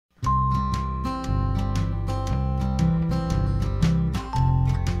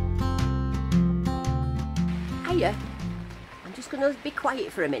you. I'm just going to be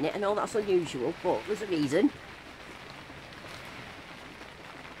quiet for a minute. I know that's unusual, but there's a reason.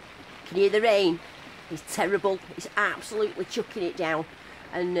 Can you hear the rain? It's terrible. It's absolutely chucking it down.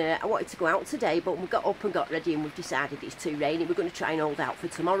 And I wanted to go out today, but we got up and got ready and we've decided it's too rainy. We're going to try and hold out for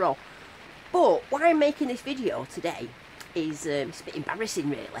tomorrow. But why I'm making this video today is it's a bit embarrassing,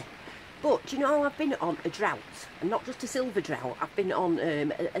 really. But do you know, I've been on a drought, and not just a silver drought. I've been on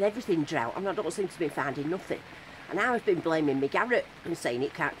an everything drought, and I don't seem to be finding nothing. And I've been blaming me Garrett and saying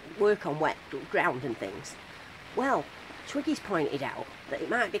it can't work on wet ground and things. Well, Twiggy's pointed out that it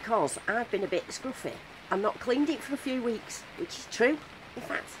might be because I've been a bit scruffy and not cleaned it for a few weeks, which is true. In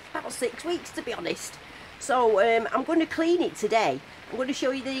fact, about 6 weeks, to be honest. So I'm going to clean it today. I'm going to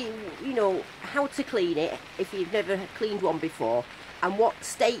show you how to clean it if you've never cleaned one before, and what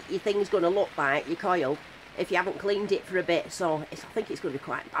state your thing's going to look like, your coil, if you haven't cleaned it for a bit. So I think it's going to be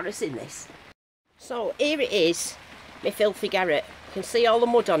quite embarrassing, this. So here it is, my filthy Garrett. You can see all the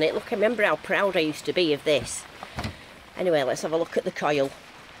mud on it. Look, I remember how proud I used to be of this. Anyway, let's have a look at the coil.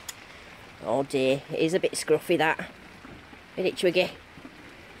 Oh dear, it is a bit scruffy, that. Isn't it, Twiggy?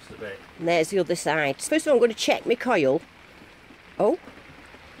 Just a bit. And there's the other side. First of all, I'm going to check my coil. Oh,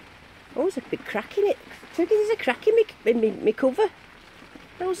 there's a big crack in it. Twiggy, there's a crack in my cover.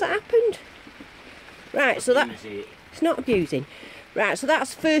 How's that happened? Right, so that... It's not abusing. Right, so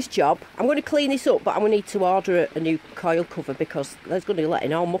that's the first job. I'm going to clean this up, but I'm going to need to order a new coil cover because there's going to be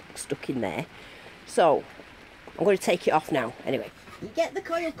letting all muck stuck in there. So, I'm going to take it off now. Anyway, you get the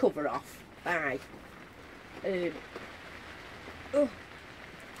coil cover off by...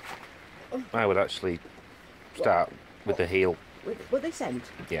 I would actually start with the heel. With this end?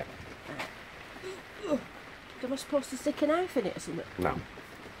 Yeah. Am I supposed to stick a knife in it or something? No.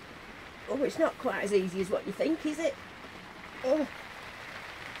 Oh, it's not quite as easy as what you think, is it? Oh.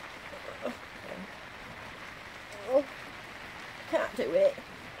 Can't do it.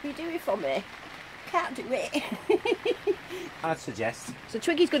 Will you do it for me? Can't do it. I'd suggest. So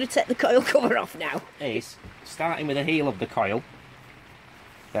Twiggy's going to take the coil cover off now. Is starting with the heel of the coil.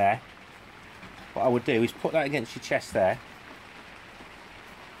 There. What I would do is put that against your chest there.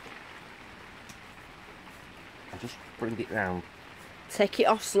 And just bring it round. Take it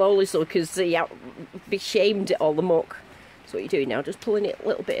off slowly so we can see how be shamed at all the muck. That's what you're doing now, just pulling it a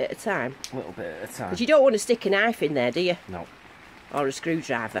little bit at a time. A little bit at a time. Because you don't want to stick a knife in there, do you? No. Or a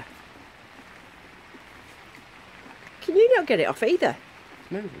screwdriver. Can you not get it off either?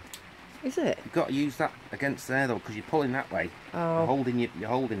 It's moving. Is it? You've got to use that against there though, because you're pulling that way. Oh. You're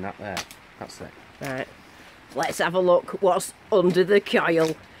holding that there. That's it. Right. Let's have a look what's under the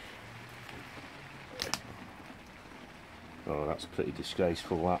coil. Oh, that's pretty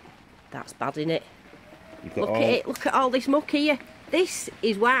disgraceful, that. That's bad, isn't it? Look at it. Look at all this muck here. This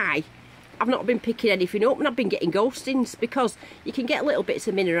is why I've not been picking anything up and I've been getting ghostings, because you can get little bits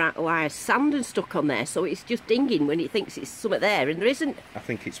of mineralised sand and stuck on there, so it's just dinging when it thinks it's something there and there isn't. I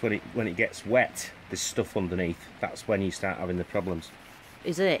think it's when it gets wet, there's stuff underneath. That's when you start having the problems.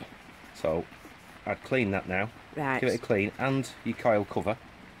 Is it? So I'd clean that now. Right. Give it a clean, and your coil cover.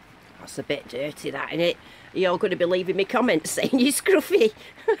 That's a bit dirty, that, isn't it? You're going to be leaving me comments saying you're scruffy.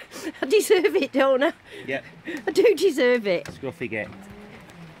 I deserve it, don't I? Yeah. I do deserve it. Scruffy get.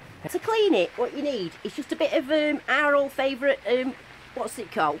 To clean it, what you need is just a bit of our old favourite, what's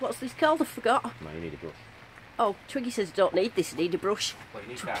it called? What's this called? I forgot. No, you need a brush. Oh, Twiggy says I don't need this, I need a brush. Well, you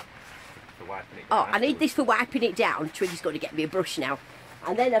need that for wiping it down. Oh, I need this for wiping it down. Twiggy's going to get me a brush now.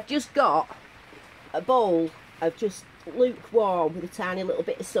 And then I've just got a bowl of just lukewarm with a tiny little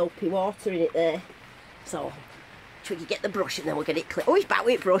bit of soapy water in it there. So, Twiggy, get the brush and then we'll get it clean. Oh, he's back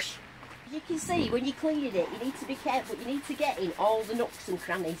with a brush. As you can see, when you're cleaning it, you need to be careful. You need to get in all the nooks and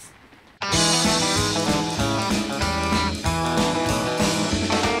crannies.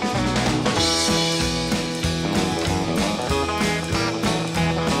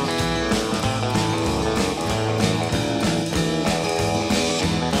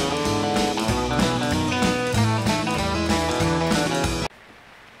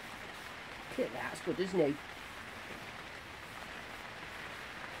 That's good, isn't it?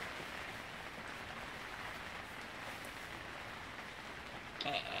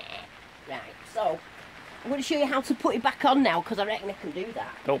 Right, so I'm going to show you how to put it back on now, because I reckon I can do that.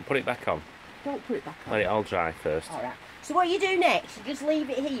 Don't put it back on. Don't put it back on. Let it all dry first. Alright, so what you do next, you just leave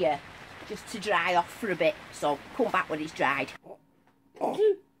it here just to dry off for a bit, so come back when it's dried.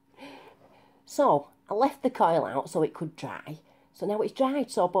 So I left the coil out so it could dry, so now it's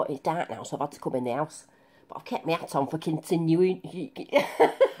dried, but it's dark now, so I've had to come in the house, but I've kept my hat on for continuity.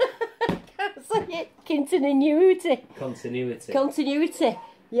 Can't say it. Continuity. Continuity. Continuity.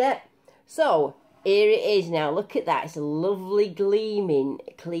 Yeah. So Here it is now. Look at that. It's a lovely, gleaming,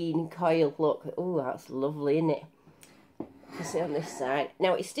 clean coil. Look. Oh, that's lovely, isn't it? You see on this side.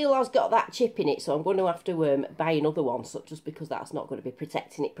 Now, it still has got that chip in it, so I'm going to have to buy another one, so just because that's not going to be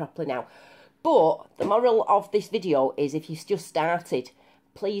protecting it properly now. But the moral of this video is, if you've just started,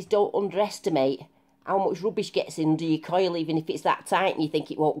 please don't underestimate how much rubbish gets under your coil, even if it's that tight and you think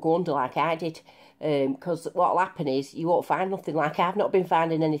it won't go under like I did. Because what'll happen is you won't find nothing, like I've not been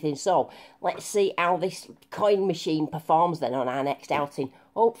finding anything. So let's see how this coin machine performs then on our next outing.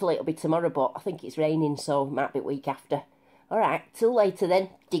 Hopefully it'll be tomorrow, but I think it's raining, so it might be week after. Alright, till later then.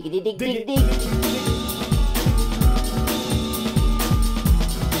 Diggity dig dig dig.